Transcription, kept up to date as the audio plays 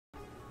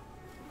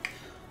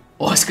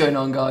What's going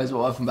on, guys?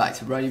 Welcome back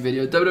to a brand new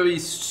video. WWE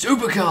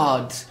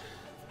Supercard!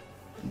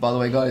 By the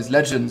way, guys,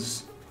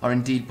 legends are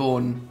indeed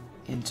born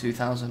in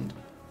 2000.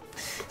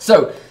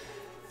 So,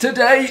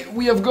 today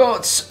we have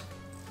got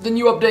the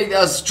new update that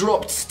has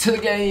dropped to the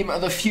game,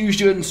 the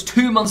fusions,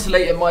 2 months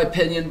late in my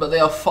opinion, but they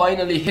are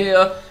finally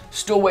here.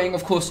 Still waiting,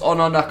 of course,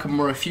 on our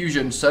Nakamura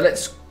fusion. So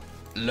let's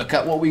look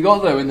at what we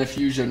got, though, in the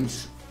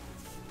fusions.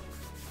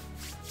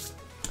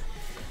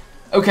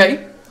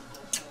 Okay.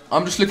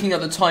 I'm just looking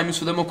at the times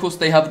for them. Of course,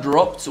 they have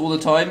dropped all the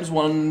times.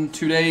 1,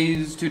 2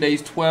 days, 2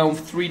 days, 12,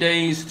 3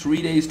 days,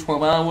 3 days,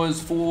 12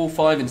 hours, 4,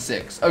 5, and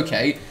 6.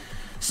 Okay,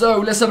 so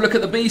let's have a look at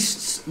the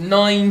beasts.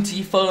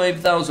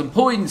 95,000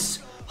 points.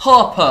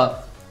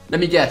 Harper, let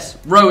me guess,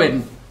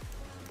 Rowan,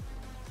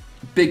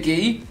 Big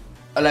E,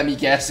 let me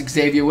guess,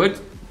 Xavier Wood,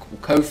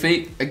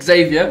 Kofi,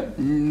 Xavier,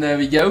 there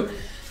we go.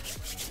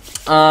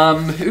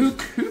 Who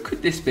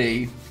could this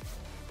be?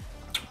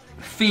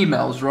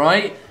 Females,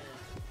 right?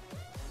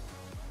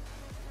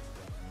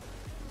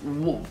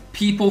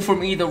 People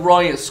from either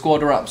Riot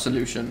Squad or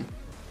Absolution.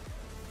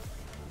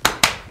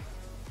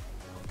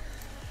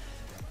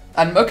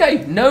 And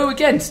okay, no,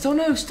 again, still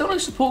no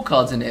support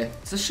cards in here.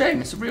 It's a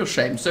shame. It's a real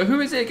shame. So who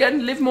is it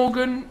again? Liv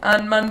Morgan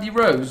and Mandy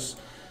Rose.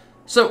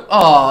 So,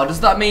 does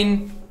that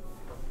mean?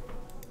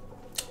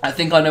 I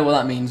think I know what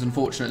that means.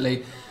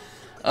 Unfortunately,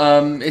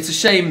 it's a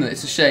shame.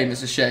 It's a shame.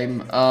 It's a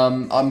shame.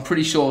 I'm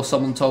pretty sure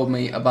someone told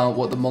me about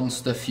what the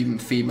monster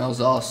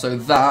females are. So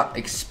that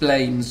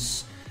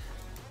explains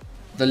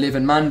the Liv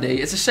and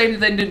Mandy. It's a shame that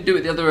they didn't do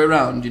it the other way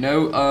around, you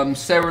know.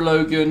 Sarah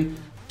Logan,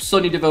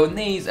 Sonya Deville and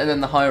these, and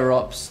then the higher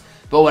ups.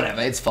 But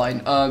whatever, it's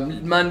fine.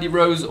 Mandy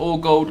Rose, all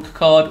gold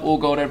card, all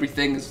gold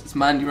everything. It's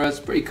Mandy Rose,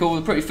 pretty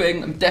cool, pretty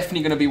thing. I'm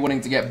definitely going to be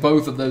wanting to get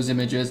both of those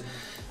images.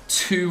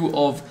 Two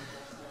of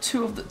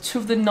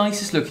the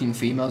nicest looking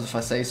females, if I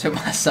say so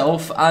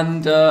myself,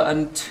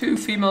 and two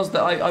females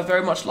that I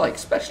very much like,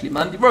 especially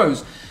Mandy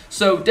Rose.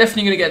 So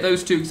definitely going to get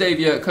those two,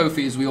 Xavier,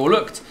 Kofi, as we all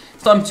looked.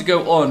 It's time to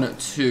go on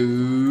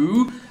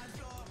to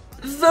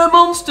the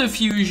Monster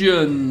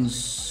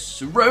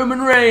Fusions.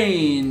 Roman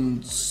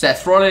Reigns,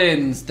 Seth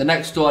Rollins. The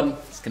next one,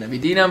 it's going to be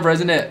Dean Ambrose,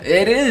 isn't it?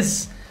 It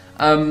is.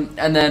 And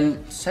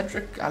then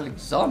Cedric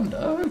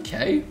Alexander.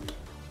 Okay.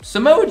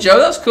 Samoa Joe.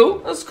 That's cool.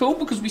 That's cool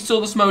because we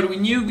saw the Samoa Joe. We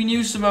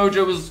knew Samoa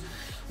Joe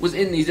was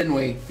in these, didn't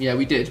we? Yeah,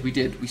 we did. We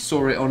did. We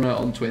saw it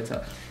on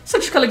Twitter.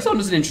 Cedric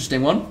Alexander's an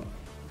interesting one.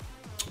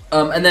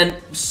 And then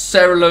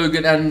Sarah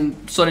Logan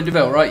and Sonya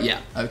Deville, right? Yeah.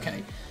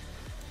 Okay.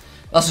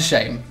 That's a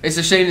shame. It's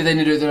a shame that they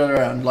didn't do it the other way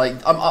around.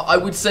 Like, I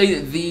would say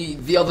that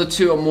the other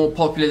two are more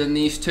popular than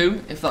these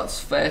two, if that's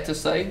fair to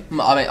say.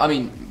 I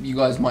mean, you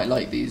guys might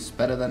like these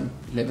better than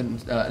Liv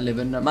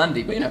and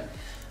Mandy, but you know.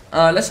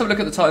 Let's have a look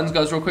at the Titans,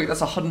 guys, real quick.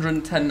 That's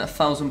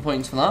 110,000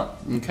 points for that.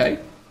 Okay.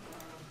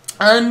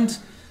 And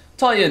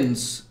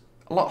Titans.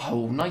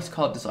 Oh, nice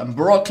card design.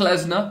 Brock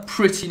Lesnar,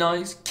 pretty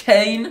nice.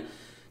 Kane,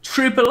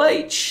 Triple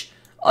H.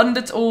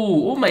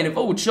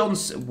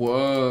 Johnson.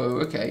 Whoa,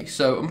 okay.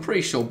 So I'm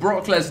pretty sure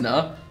Brock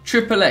Lesnar,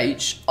 Triple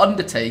H,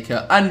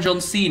 Undertaker, and John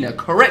Cena.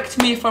 Correct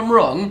me if I'm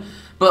wrong,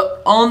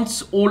 but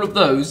aren't all of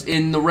those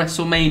in the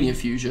WrestleMania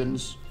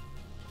fusions?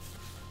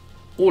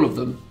 All of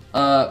them.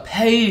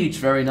 Paige,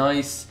 very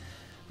nice.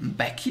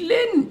 Becky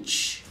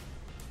Lynch.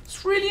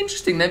 It's really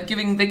interesting. They're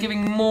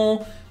giving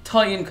more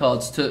tie-in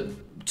cards to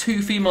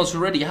two females who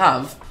already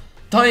have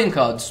tie-in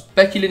cards.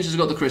 Becky Lynch has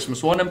got the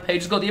Christmas one, and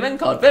Paige has got the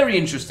event card. Very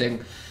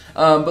interesting.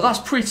 But that's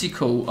pretty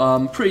cool.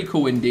 Pretty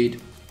cool indeed.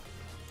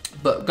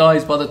 But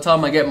guys, by the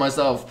time I get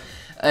myself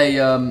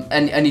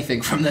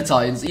anything from the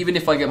Titans, even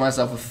if I get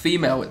myself a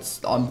female,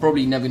 I'm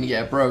probably never gonna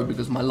get a bro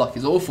because my luck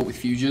is awful with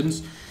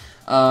fusions.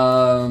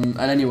 And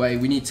anyway,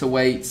 we need to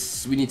wait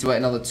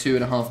another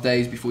 2.5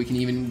 days before we can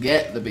even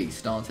get the beast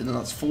started. And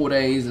that's 4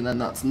 days, and then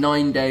that's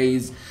 9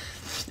 days.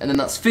 And then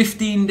that's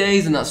 15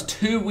 days, and that's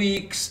 2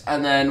 weeks,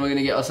 and then we're going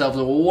to get ourselves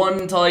a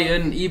 1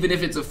 Titan, even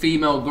if it's a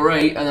female,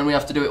 great, and then we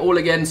have to do it all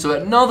again, so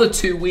another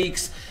 2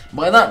 weeks.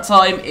 By that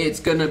time, it's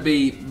going to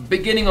be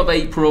beginning of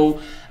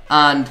April,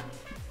 and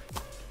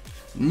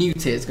new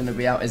tier is going to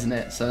be out, isn't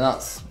it? So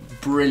that's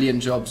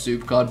brilliant job,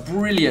 Supercard,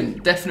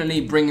 brilliant,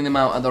 definitely bringing them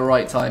out at the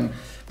right time.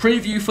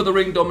 Preview for the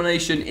Ring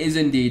Domination is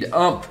indeed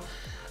up.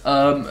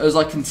 As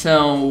I can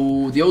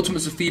tell, the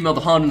Ultimates are female,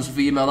 the Hardens are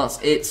female,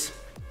 that's it.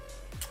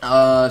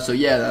 So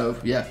yeah,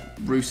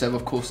 Rusev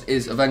of course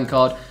is event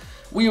card.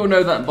 We all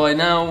know that by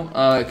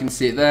now. You can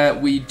see it there.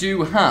 We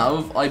do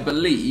have, I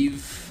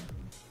believe,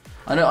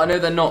 I know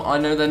they're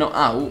not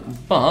out,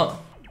 but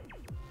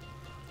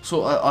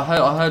so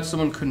I heard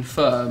someone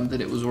confirm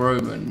that it was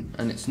Roman,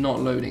 and it's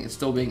not loading. It's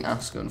still being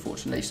Asuka,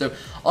 unfortunately. So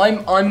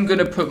I'm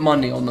gonna put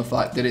money on the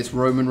fact that it's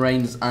Roman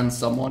Reigns and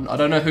someone. I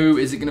don't know who.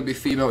 Is it gonna be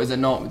female? Is it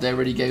not? They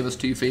already gave us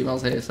 2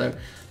 females here, so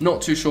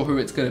not too sure who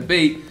it's gonna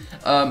be.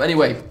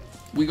 Anyway.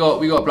 We got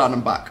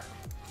Platinum back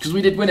because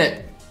we did win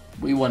it.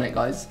 We won it,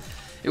 guys.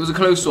 It was a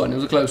close one. It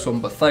was a close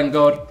one, but thank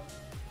God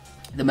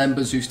the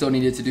members who still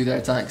needed to do their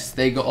attacks,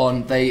 they got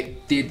on. They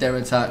did their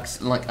attacks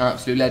like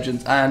absolute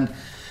legends. And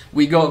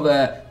We got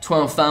there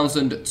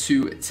 12,000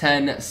 to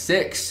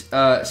 10,600.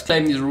 Let's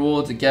claim these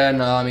rewards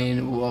again. I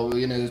mean, well,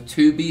 you know,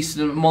 2 beasts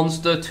and a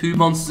monster, 2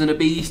 monsters and a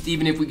beast.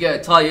 Even if we get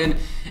a Titan,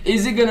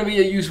 is it going to be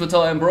a useful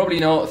Titan? Probably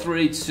not.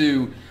 3,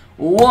 2,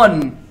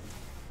 1.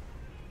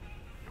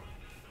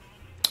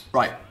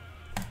 Right.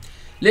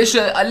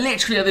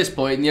 Literally at this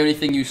point, the only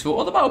thing useful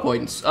are the battle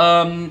points.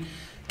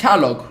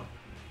 Catalog.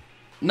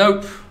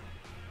 Nope.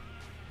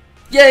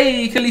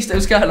 Yay,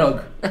 Callisto's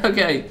catalog.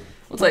 Okay,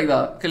 we'll take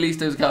that.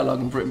 Callisto's catalog.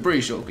 I'm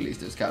pretty sure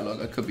Callisto's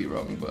catalog. I could be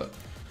wrong, but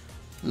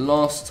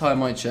last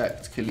time I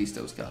checked,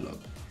 Callisto's catalog.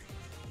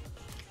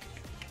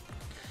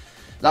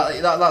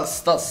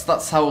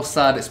 That's how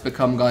sad it's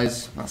become,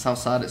 guys. That's how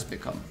sad it's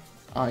become.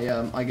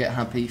 I get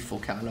happy for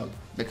catalog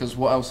because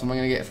what else am I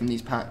gonna get from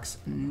these packs?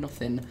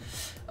 Nothing.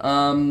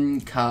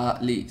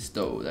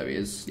 Callisto, there he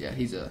is. Yeah,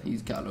 he's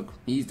catalog.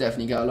 He's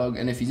definitely catalog,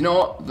 and if he's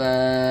not,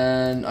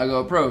 then I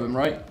gotta pro him,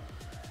 right?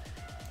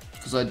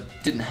 Because I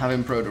didn't have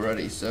him pro'd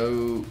already.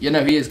 So yeah,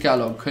 no, he is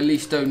catalog.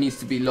 Callisto needs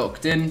to be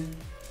locked in.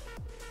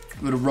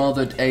 Would have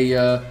rathered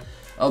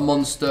a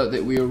monster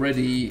that we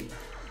already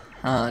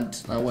had.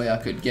 That way I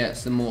could get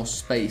some more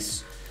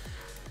space.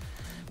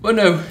 But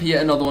no,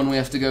 yet another one we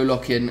have to go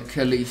lock in.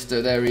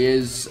 Callisto, there he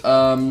is.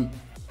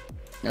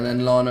 And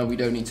then Lana, we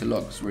don't need to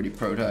lock, it's already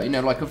pro'd her. You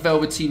know, like a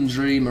Velveteen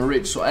Dream, a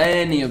Rich, or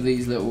any of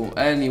these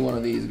any one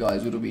of these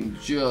guys would have been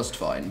just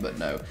fine, but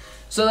no.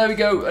 So there we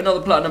go, another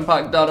platinum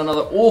pack done,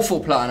 another awful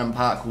platinum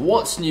pack.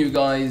 What's new,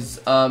 guys?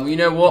 You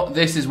know what?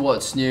 This is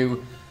what's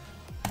new.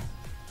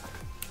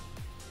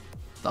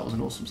 That was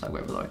an awesome segue,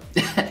 by the way.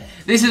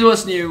 This is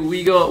what's new.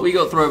 We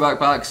got throwback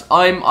packs.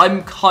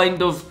 I'm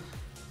kind of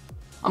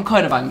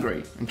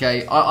angry.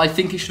 Okay, I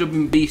think it should have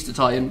been Beast to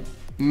Titan,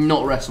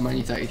 not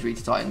WrestleMania 33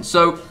 to Titan.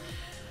 So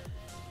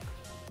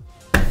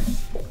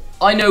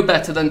I know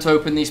better than to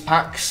open these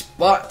packs,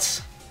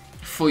 but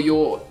for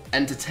your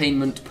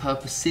entertainment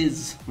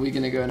purposes, we're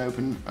gonna go and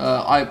open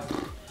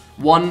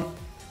 1,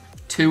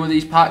 2 of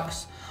these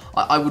packs.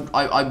 I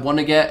want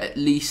to get at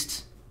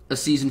least a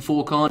Season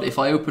 4 card. If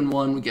I open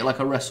one, we get like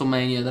a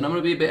WrestleMania, then I'm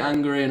gonna be a bit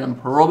angry, and I'm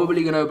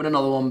probably gonna open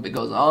another one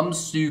because I'm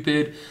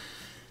stupid.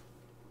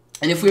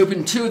 And if we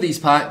open 2 of these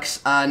packs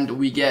and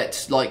we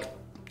get like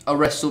a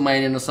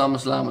WrestleMania and a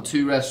SummerSlam, or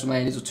 2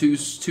 WrestleManias, or two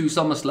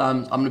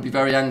SummerSlams, I'm gonna be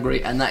very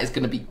angry, and that is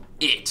gonna be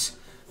it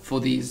for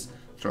these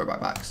throwback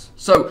packs.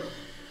 So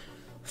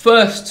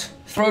first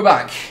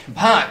throwback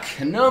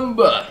pack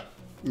number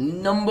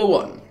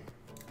 1.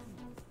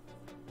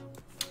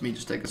 Let me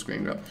just take a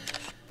screen grab.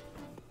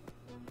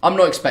 I'm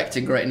not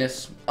expecting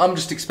greatness. I'm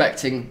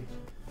expecting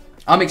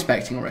a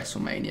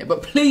WrestleMania,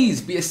 but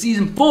please be a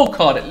Season 4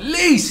 card at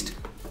least.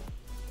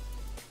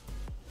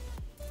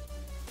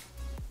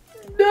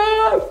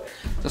 No,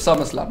 it's a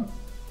SummerSlam.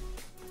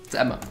 It's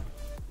Emma.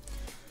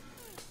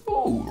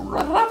 Oh,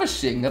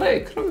 ravishing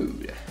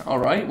recruit. All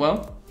right,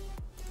 well,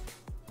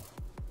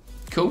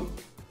 cool.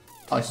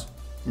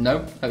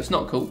 No, it's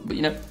not cool, but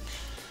you know,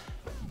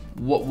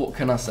 what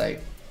can I say?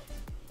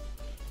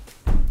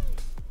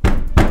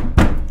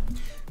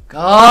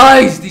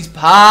 Guys, these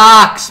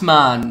packs,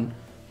 man.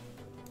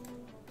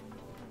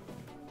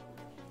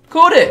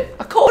 Caught it.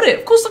 I caught it.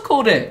 Of course I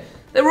caught it.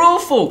 They're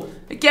awful.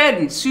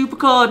 Again,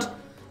 Supercard,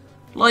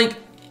 like,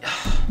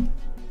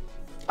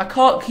 I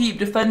can't keep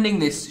defending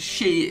this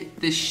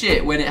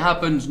shit when it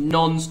happens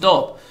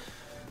non-stop.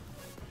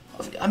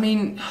 I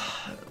mean,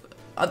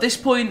 at this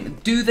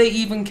point, do they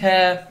even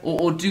care,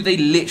 or do they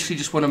literally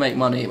just want to make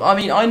money? I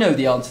mean, I know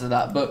the answer to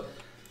that, but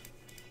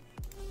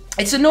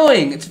it's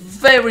annoying. It's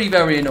very,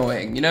 very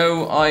annoying. You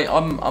know,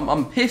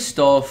 I'm pissed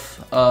off.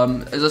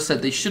 As I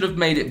said, they should have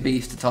made it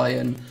Beast to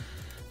Titan,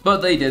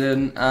 but they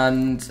didn't.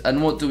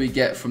 And what do we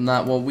get from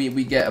that? Well,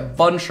 we get a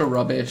bunch of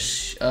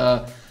rubbish.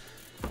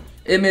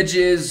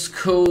 Images,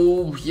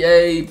 cool,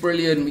 yay,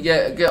 brilliant.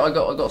 I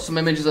got some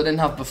images I didn't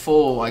have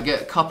before. I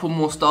get a couple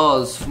more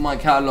stars for my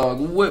catalog.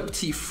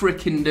 Whoopty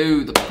frickin'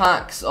 do. The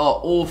packs are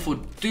awful.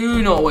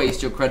 Do not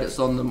waste your credits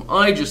on them.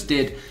 I just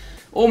did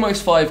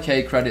almost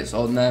 5k credits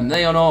on them.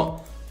 They are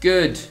not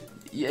good.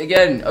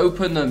 Again,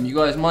 open them. You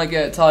guys might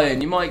get a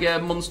Titan, you might get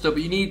a monster,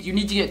 but you need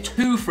to get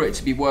 2 for it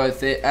to be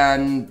worth it.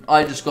 And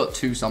I just got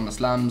 2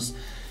 SummerSlams.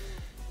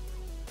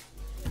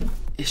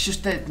 It's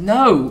just that,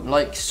 no,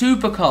 like,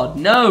 Supercard,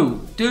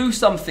 no, do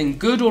something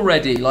good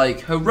already,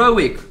 like,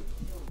 heroic,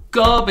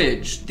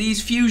 garbage,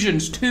 these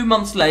fusions 2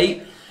 months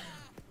late,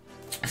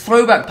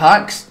 throwback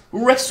packs,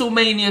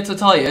 WrestleMania to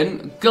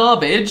Titan,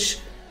 garbage.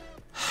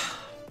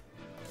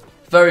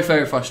 Very,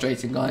 very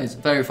frustrating, guys,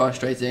 very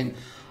frustrating.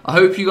 I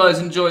hope you guys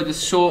enjoyed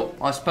this short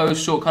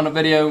kind of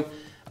video.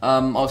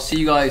 I'll see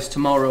you guys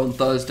tomorrow on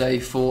Thursday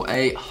for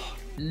a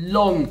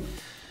long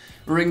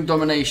ring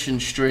domination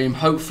stream.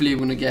 Hopefully we're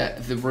going to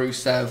get the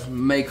Rusev,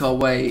 make our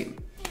way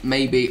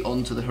maybe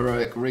onto the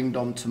heroic ring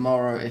dom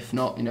tomorrow. If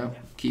not, you know,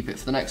 keep it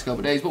for the next couple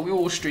of days. But we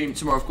will stream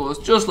tomorrow, of course,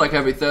 just like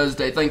every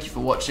Thursday. Thank you for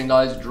watching,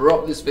 guys.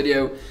 Drop this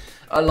video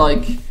a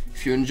like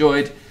if you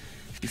enjoyed.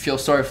 If you feel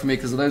sorry for me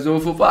because of those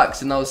awful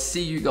packs. And I'll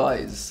see you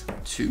guys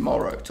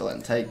tomorrow. Till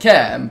then, take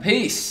care and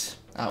peace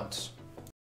out.